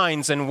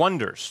signs and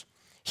wonders.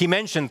 He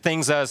mentioned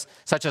things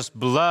such as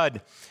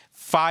blood,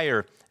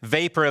 fire,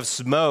 vapor of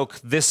smoke,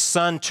 this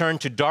sun turned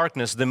to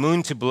darkness, the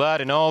moon to blood,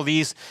 and all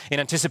these in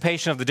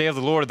anticipation of the day of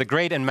the Lord, the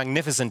great and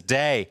magnificent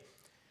day.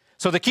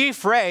 So the key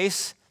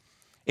phrase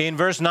in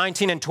verse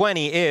 19 and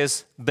 20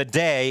 is the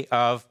day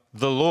of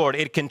the Lord.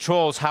 It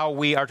controls how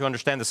we are to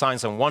understand the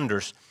signs and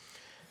wonders.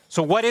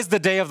 So what is the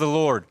day of the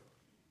Lord?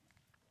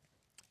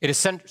 It is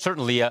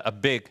certainly a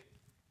big,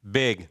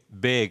 big,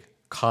 big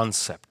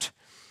concept.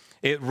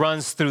 It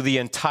runs through the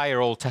entire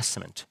Old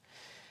Testament.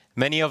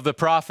 Many of the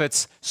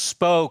prophets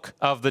spoke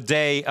of the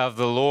day of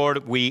the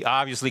Lord. We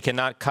obviously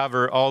cannot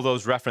cover all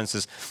those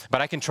references, but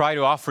I can try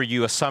to offer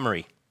you a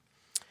summary.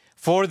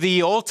 For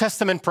the Old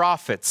Testament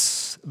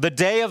prophets, the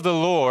day of the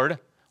Lord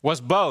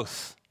was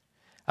both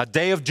a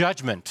day of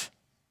judgment,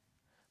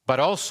 but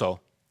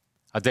also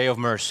a day of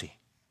mercy.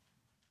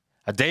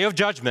 A day of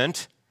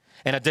judgment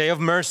and a day of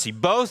mercy.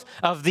 Both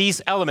of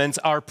these elements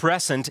are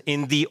present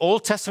in the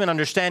Old Testament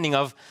understanding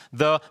of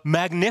the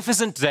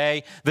magnificent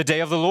day, the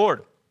day of the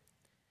Lord.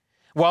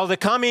 While with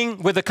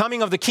the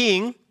coming of the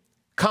King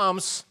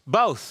comes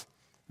both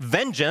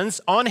vengeance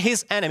on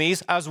his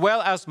enemies as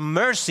well as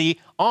mercy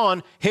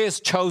on his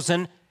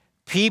chosen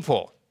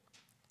people.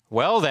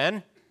 Well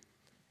then,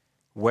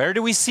 where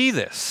do we see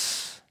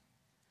this?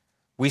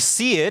 We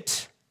see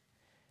it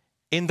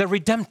in the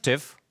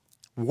redemptive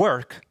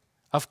work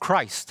of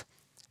Christ,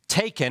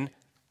 taken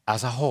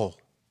as a whole.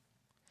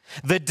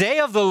 The day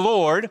of the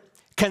Lord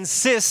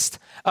consists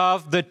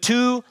of the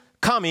two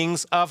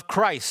comings of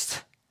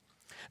Christ.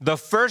 The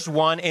first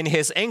one in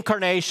his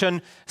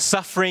incarnation,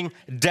 suffering,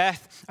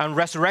 death, and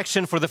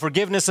resurrection for the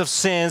forgiveness of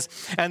sins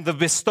and the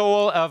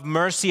bestowal of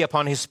mercy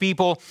upon his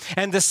people.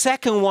 And the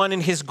second one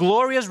in his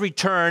glorious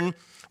return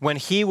when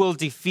he will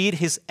defeat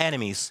his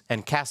enemies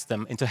and cast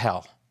them into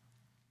hell.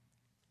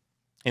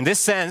 In this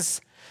sense,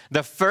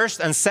 the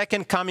first and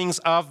second comings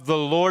of the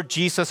Lord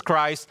Jesus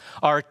Christ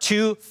are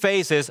two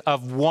phases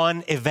of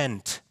one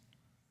event,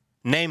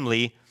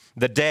 namely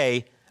the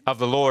day of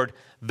the Lord,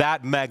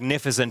 that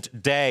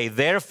magnificent day.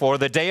 Therefore,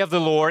 the day of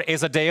the Lord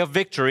is a day of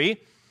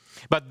victory,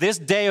 but this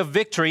day of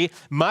victory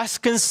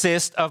must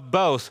consist of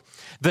both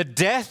the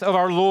death of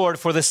our Lord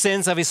for the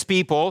sins of his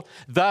people,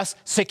 thus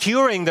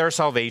securing their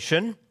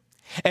salvation,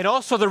 and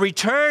also the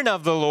return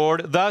of the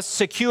Lord, thus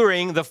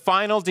securing the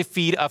final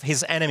defeat of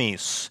his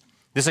enemies.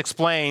 This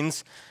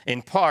explains,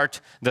 in part,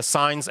 the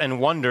signs and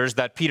wonders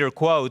that Peter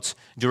quotes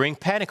during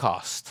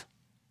Pentecost.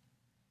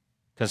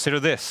 Consider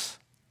this.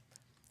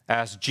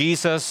 As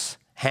Jesus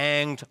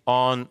hanged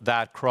on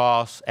that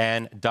cross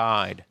and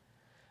died,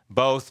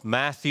 both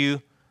Matthew,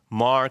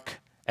 Mark,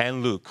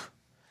 and Luke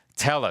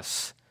tell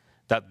us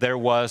that there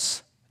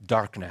was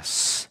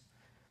darkness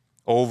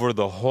over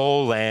the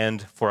whole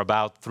land for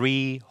about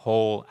 3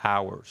 whole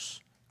hours.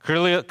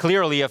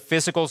 Clearly a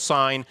physical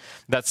sign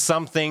that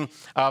something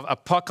of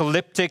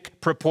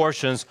apocalyptic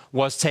proportions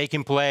was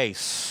taking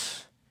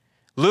place.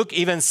 Luke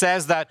even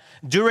says that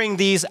during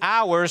these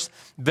hours,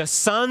 the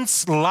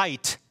sun's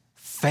light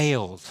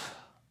failed.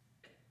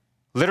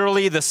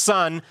 Literally, the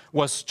sun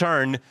was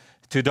turned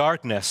to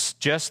darkness,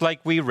 just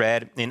like we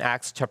read in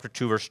Acts chapter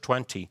 2, verse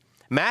 20.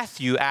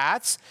 Matthew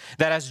adds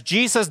that as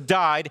Jesus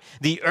died,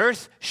 the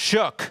earth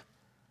shook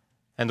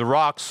and the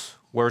rocks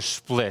were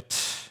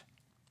split.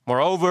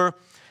 Moreover,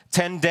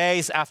 10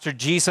 days after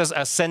Jesus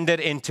ascended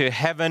into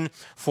heaven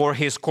for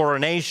his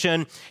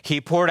coronation,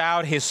 he poured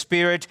out his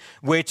Spirit,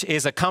 which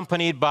is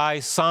accompanied by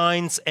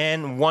signs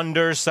and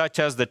wonders such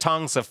as the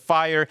tongues of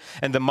fire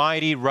and the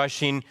mighty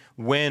rushing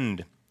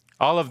wind.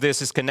 All of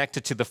this is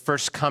connected to the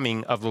first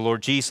coming of the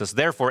Lord Jesus.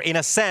 Therefore, in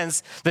a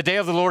sense, the day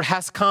of the Lord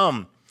has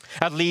come,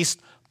 at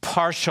least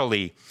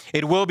partially.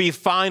 It will be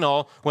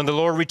final when the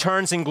Lord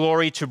returns in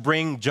glory to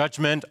bring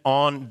judgment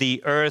on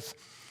the earth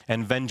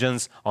and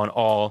vengeance on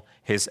all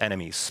his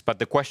enemies. But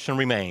the question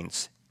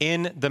remains,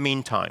 in the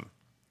meantime,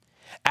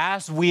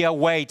 as we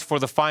await for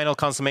the final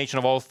consummation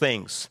of all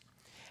things,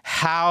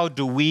 how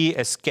do we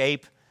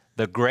escape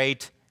the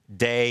great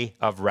day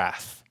of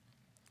wrath?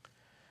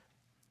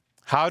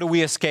 How do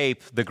we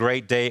escape the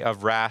great day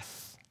of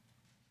wrath?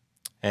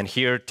 And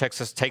here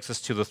takes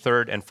us to the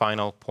third and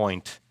final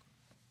point.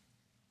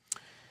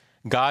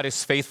 God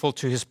is faithful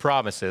to his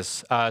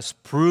promises as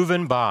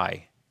proven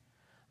by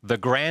the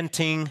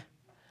granting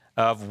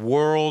of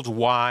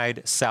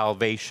worldwide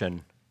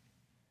salvation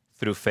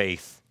through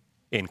faith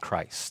in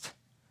Christ.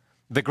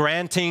 The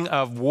granting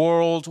of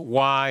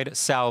worldwide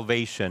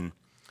salvation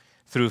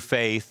through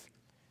faith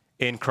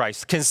in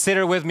Christ.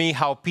 Consider with me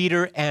how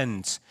Peter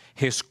ends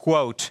his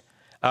quote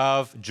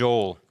of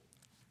Joel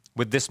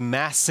with this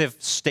massive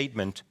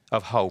statement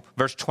of hope.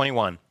 Verse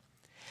 21,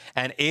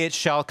 "And it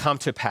shall come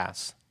to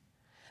pass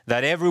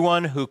that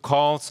everyone who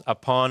calls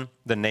upon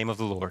the name of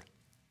the Lord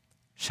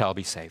shall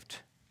be saved."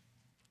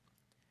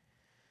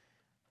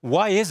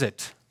 Why is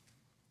it,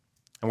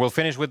 and we'll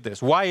finish with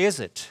this, why is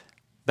it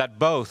that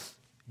both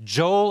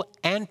Joel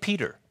and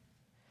Peter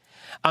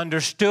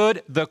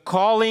understood the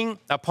calling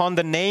upon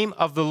the name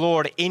of the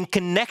Lord in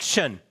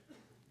connection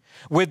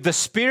with the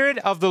Spirit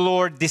of the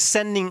Lord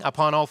descending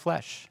upon all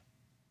flesh?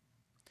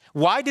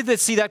 Why did they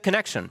see that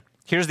connection?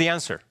 Here's the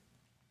answer.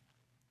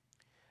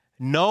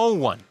 No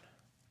one,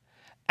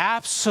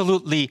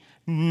 absolutely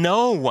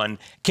no one,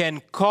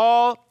 can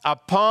call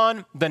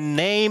upon the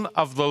name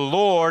of the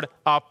Lord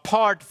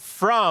apart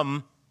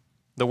from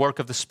the work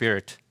of the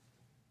Spirit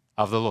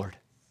of the Lord.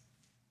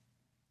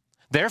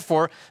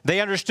 Therefore, they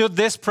understood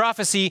this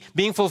prophecy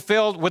being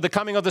fulfilled with the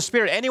coming of the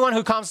Spirit. Anyone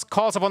who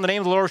calls upon the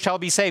name of the Lord shall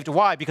be saved.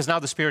 Why? Because now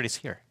the Spirit is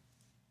here.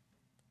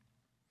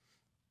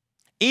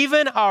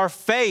 Even our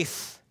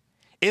faith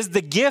is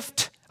the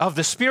gift of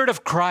the Spirit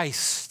of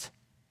Christ.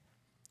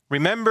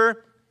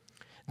 Remember,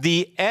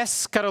 the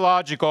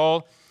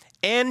eschatological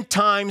end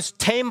times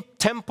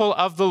temple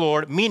of the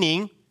Lord,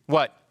 meaning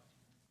what?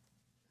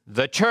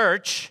 The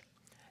church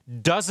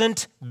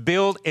doesn't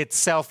build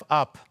itself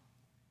up.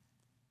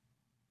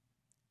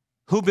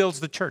 Who builds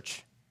the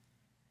church?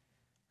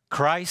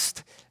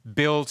 Christ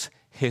builds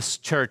his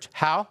church.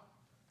 How?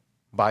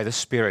 By the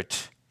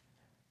Spirit.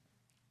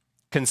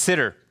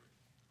 Consider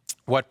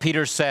what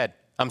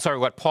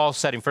Paul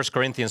said in 1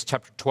 Corinthians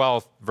chapter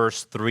 12,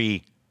 verse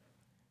 3.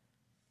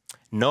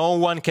 No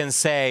one can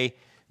say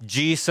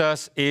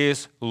Jesus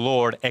is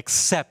Lord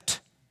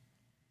except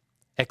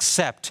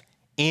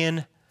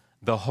in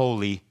the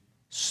Holy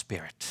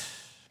Spirit.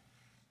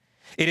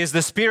 It is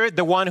the Spirit,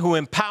 the one who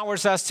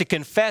empowers us to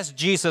confess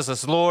Jesus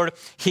as Lord.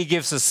 He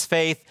gives us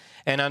faith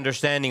and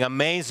understanding.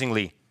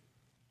 Amazingly,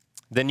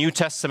 the New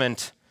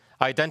Testament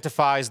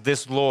identifies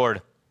this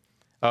Lord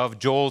of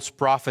Joel's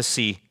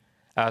prophecy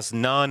as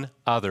none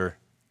other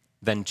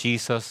than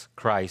Jesus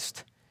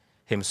Christ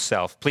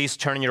himself. Please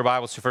turn in your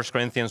Bibles to 1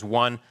 Corinthians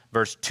 1,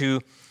 verse 2,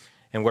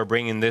 and we're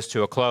bringing this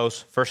to a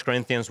close. 1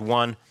 Corinthians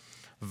 1,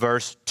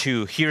 verse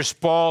 2. Here's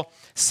Paul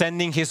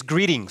sending his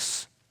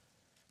greetings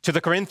to the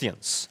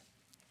Corinthians.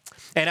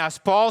 And as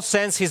Paul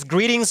sends his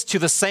greetings to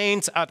the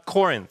saints at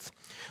Corinth,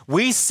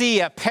 we see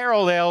a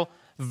parallel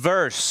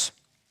verse.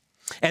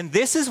 And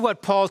this is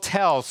what Paul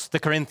tells the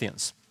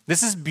Corinthians.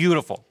 This is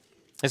beautiful.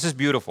 This is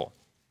beautiful.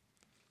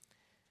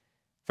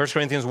 1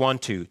 Corinthians 1,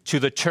 2. To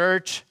the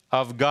church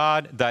of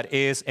God that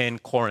is in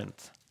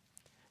Corinth,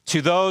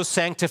 to those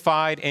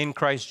sanctified in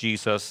Christ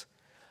Jesus,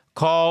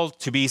 called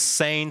to be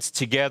saints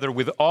together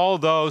with all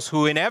those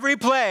who in every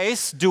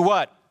place do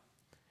what?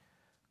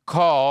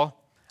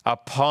 Call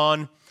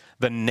upon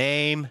the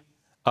name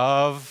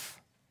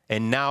of,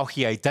 and now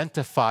he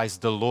identifies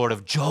the Lord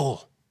of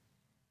Joel.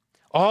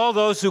 All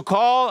those who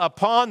call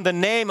upon the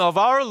name of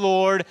our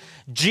Lord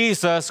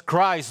Jesus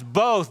Christ,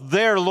 both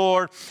their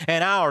Lord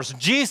and ours.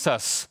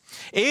 Jesus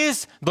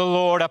is the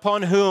Lord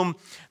upon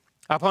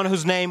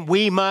whose name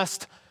we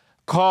must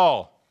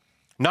call,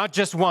 not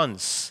just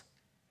once,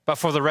 but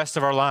for the rest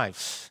of our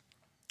lives.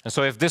 And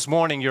so if this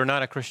morning you're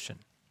not a Christian,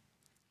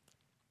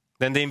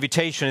 then the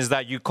invitation is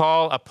that you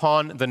call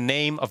upon the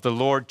name of the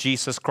Lord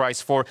Jesus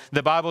Christ. For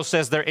the Bible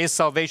says there is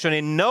salvation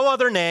in no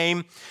other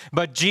name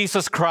but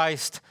Jesus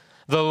Christ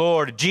the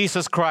Lord.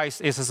 Jesus Christ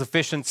is a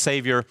sufficient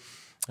Savior.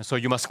 And so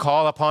you must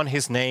call upon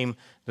his name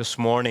this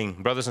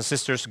morning. Brothers and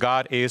sisters,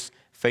 God is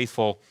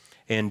faithful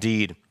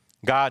indeed.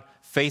 God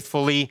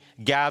faithfully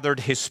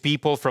gathered his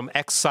people from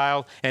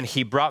exile, and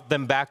he brought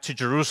them back to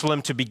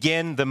Jerusalem to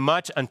begin the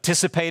much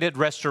anticipated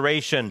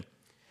restoration.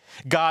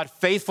 God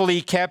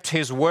faithfully kept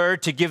his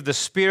word to give the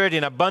Spirit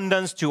in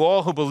abundance to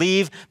all who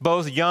believe,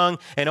 both young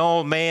and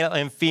old, male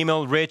and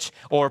female, rich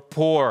or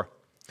poor.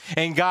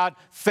 And God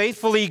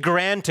faithfully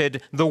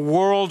granted the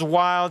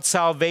worldwide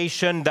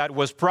salvation that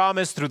was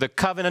promised through the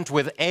covenant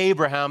with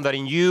Abraham, that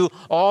in you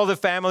all the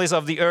families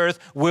of the earth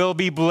will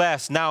be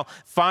blessed. Now,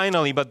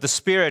 finally, but the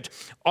Spirit,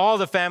 all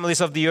the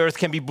families of the earth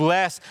can be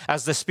blessed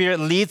as the Spirit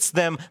leads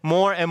them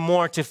more and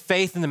more to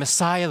faith in the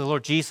Messiah, the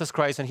Lord Jesus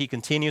Christ, and he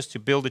continues to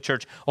build the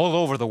church all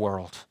over the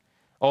world,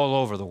 all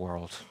over the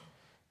world.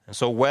 And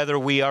so whether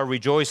we are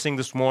rejoicing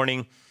this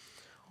morning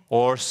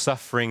or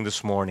suffering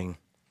this morning,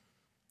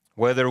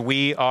 whether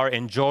we are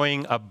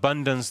enjoying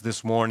abundance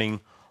this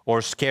morning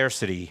or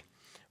scarcity,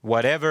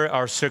 whatever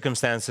our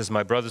circumstances,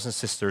 my brothers and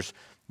sisters,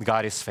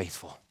 God is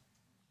faithful.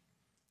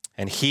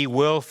 And he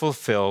will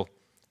fulfill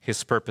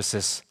his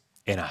purposes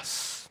in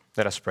us.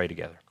 Let us pray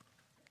together.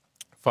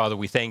 Father,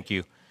 we thank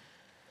you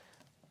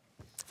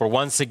for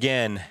once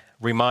again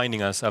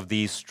reminding us of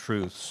these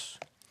truths.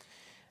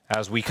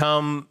 As we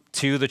come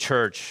to the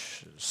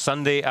church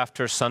Sunday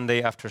after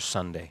Sunday after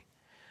Sunday,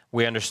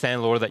 we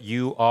understand, Lord, that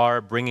you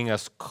are bringing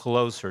us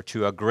closer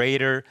to a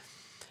greater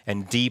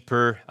and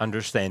deeper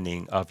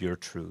understanding of your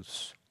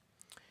truths.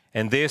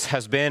 And this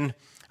has been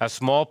a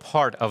small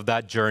part of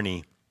that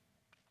journey.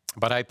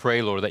 But I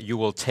pray, Lord, that you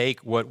will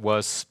take what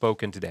was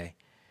spoken today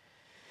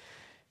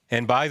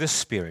and by the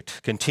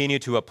Spirit continue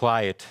to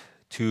apply it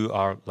to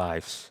our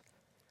lives.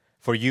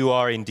 For you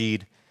are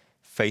indeed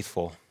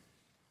faithful.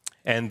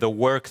 And the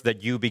work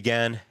that you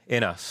began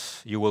in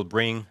us, you will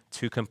bring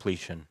to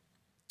completion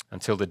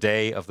until the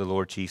day of the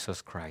Lord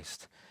Jesus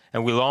Christ.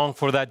 And we long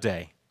for that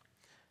day.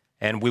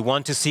 And we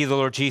want to see the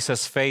Lord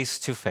Jesus face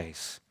to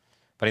face.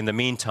 But in the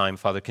meantime,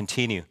 Father,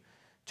 continue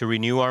to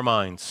renew our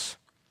minds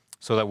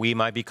so that we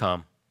might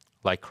become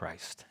like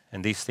Christ.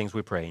 And these things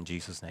we pray in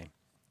Jesus' name.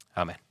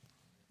 Amen.